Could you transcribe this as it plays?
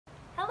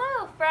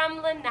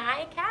from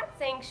Lanai Cat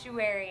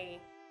Sanctuary.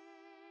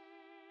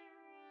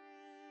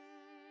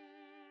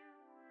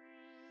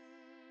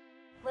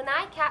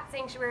 Lanai Cat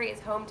Sanctuary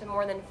is home to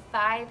more than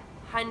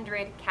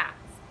 500 cats.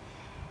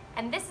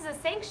 And this is a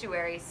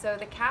sanctuary, so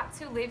the cats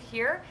who live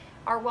here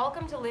are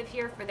welcome to live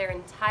here for their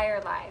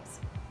entire lives.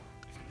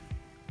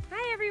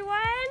 Hi everyone!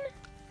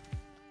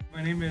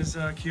 My name is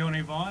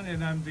Keone Vaughn,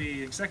 and I'm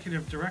the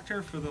Executive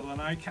Director for the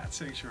Lanai Cat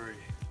Sanctuary.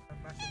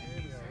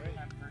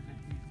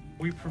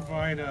 We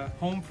provide a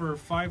home for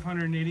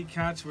 580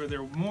 cats where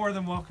they're more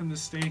than welcome to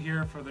stay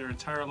here for their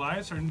entire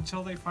lives or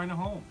until they find a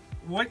home.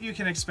 What you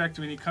can expect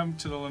when you come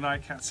to the Lanai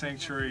Cat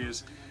Sanctuary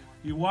is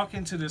you walk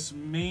into this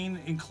main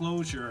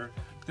enclosure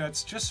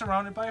that's just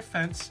surrounded by a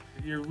fence.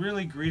 You're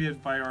really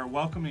greeted by our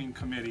welcoming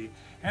committee,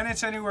 and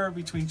it's anywhere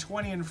between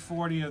 20 and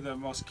 40 of the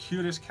most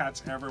cutest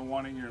cats ever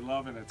wanting your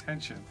love and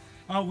attention.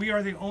 We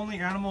are the only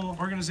animal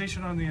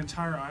organization on the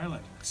entire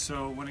island,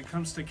 so when it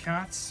comes to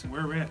cats,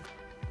 we're it.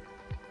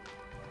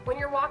 When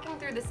you're walking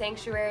through the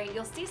sanctuary,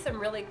 you'll see some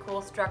really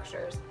cool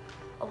structures.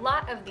 A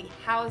lot of the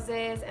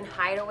houses and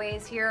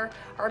hideaways here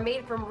are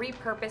made from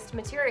repurposed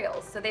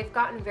materials, so they've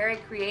gotten very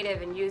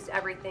creative and used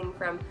everything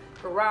from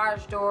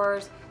garage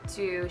doors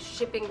to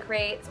shipping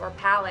crates or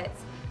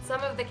pallets. Some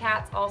of the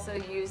cats also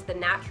use the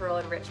natural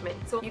enrichment,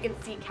 so you can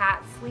see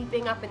cats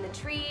sleeping up in the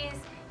trees,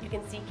 you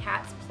can see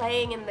cats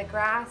playing in the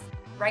grass.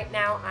 Right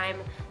now I'm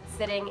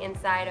sitting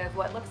inside of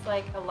what looks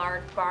like a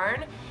large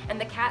barn, and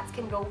the cats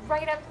can go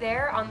right up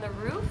there on the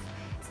roof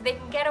so they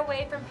can get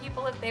away from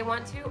people if they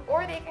want to,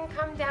 or they can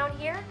come down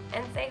here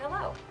and say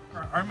hello.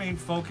 Our main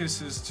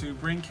focus is to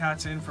bring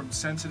cats in from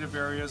sensitive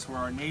areas where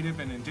our native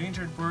and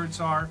endangered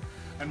birds are,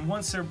 and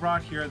once they're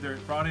brought here, they're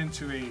brought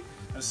into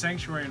a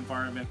sanctuary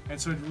environment, and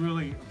so it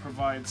really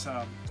provides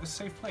a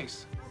safe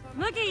place.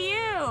 Look at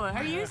you!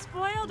 Are you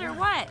spoiled or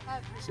what?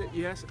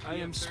 Yes, I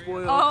am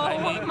spoiled.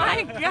 Oh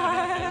my God!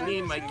 I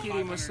need my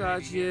kitty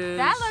massages.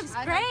 That looks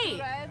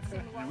great!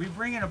 We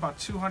bring in about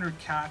 200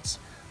 cats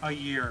a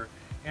year,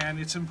 and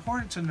it's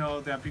important to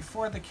know that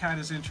before the cat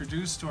is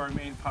introduced to our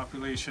main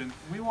population,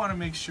 we want to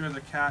make sure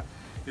the cat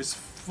is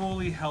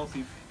fully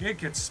healthy. It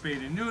gets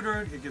spayed and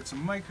neutered, it gets a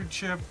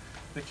microchip,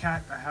 the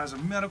cat has a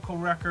medical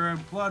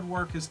record, blood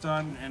work is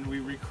done, and we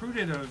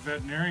recruited a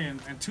veterinarian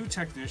and 2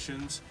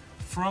 technicians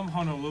from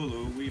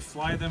Honolulu. We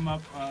fly them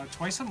up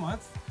twice a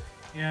month,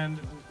 and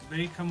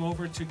they come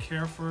over to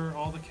care for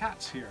all the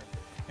cats here.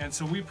 And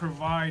so we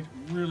provide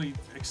really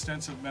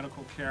extensive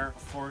medical care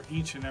for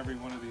each and every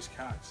one of these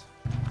cats.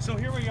 So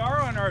here we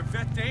are on our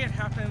vet day. It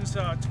happens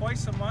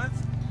twice a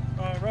month,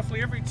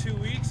 roughly every 2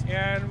 weeks,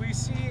 and we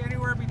see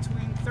anywhere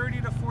between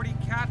 30 to 40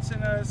 cats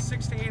in a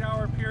 6 to 8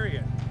 hour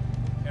period.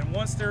 And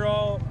once they're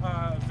all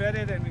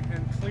vetted and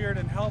cleared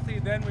and healthy,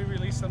 then we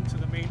release them to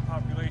the main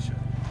population.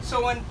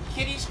 So when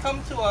kitties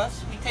come to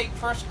us, we take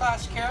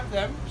first-class care of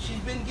them. She's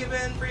been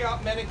given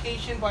pre-op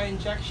medication by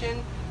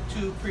injection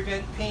to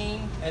prevent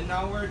pain, and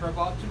now we're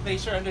about to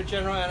place her under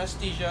general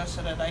anesthesia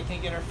so that I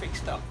can get her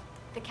fixed up.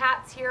 The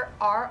cats here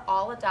are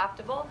all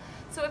adoptable,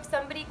 so if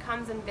somebody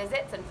comes and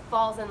visits and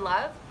falls in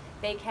love,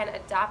 they can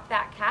adopt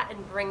that cat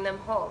and bring them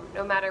home,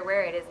 no matter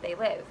where it is they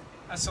live.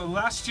 So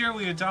last year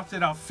we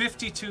adopted out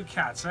 52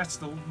 cats. That's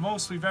the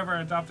most we've ever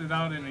adopted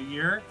out in a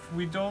year.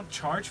 We don't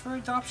charge for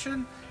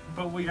adoption,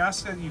 but we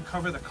ask that you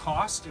cover the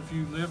cost if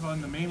you live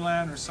on the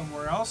mainland or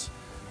somewhere else.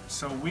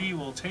 So we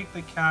will take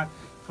the cat,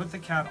 put the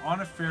cat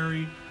on a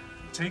ferry,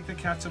 take the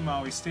cat to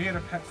Maui, stay at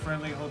a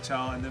pet-friendly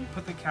hotel, and then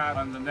put the cat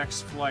on the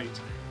next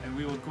flight. And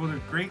we will go to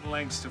great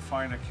lengths to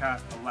find a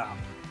cat a lap.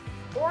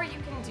 Or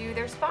you can do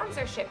their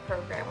sponsorship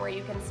program where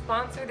you can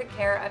sponsor the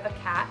care of a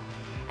cat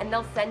and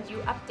they'll send you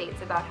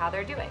updates about how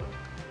they're doing.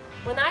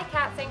 Lanai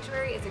Cat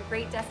Sanctuary is a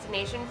great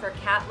destination for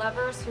cat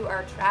lovers who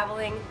are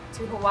traveling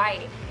to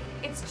Hawaii.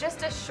 It's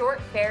just a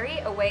short ferry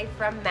away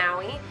from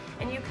Maui,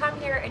 and you come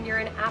here and you're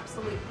in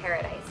absolute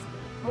paradise.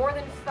 More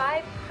than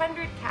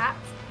 500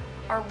 cats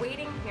are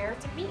waiting here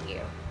to meet you.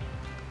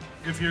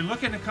 If you're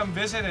looking to come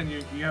visit and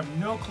you have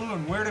no clue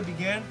on where to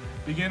begin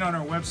on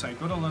our website.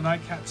 Go to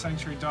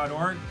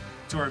lanaiCatSanctuary.org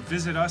to our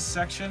Visit Us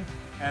section,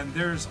 and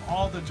there's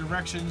all the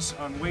directions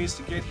on ways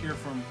to get here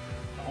from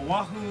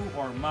Oahu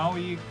or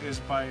Maui is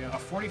by a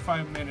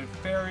 45-minute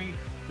ferry.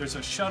 There's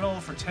a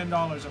shuttle for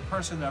 $10 a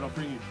person that'll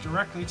bring you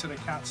directly to the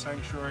cat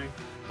sanctuary,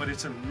 but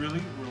it's a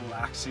really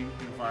relaxing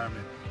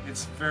environment.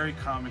 It's very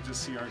common to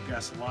see our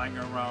guests lying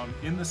around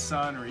in the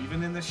sun or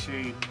even in the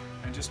shade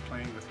and just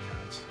playing with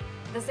cats.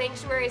 The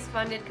sanctuary is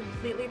funded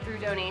completely through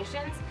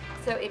donations,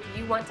 so if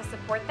you want to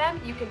support them,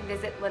 you can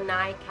visit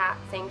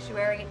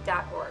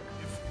LanaiCatSanctuary.org.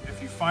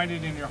 If you find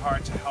it in your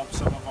heart to help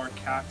some of our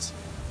cats,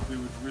 we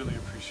would really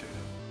appreciate it.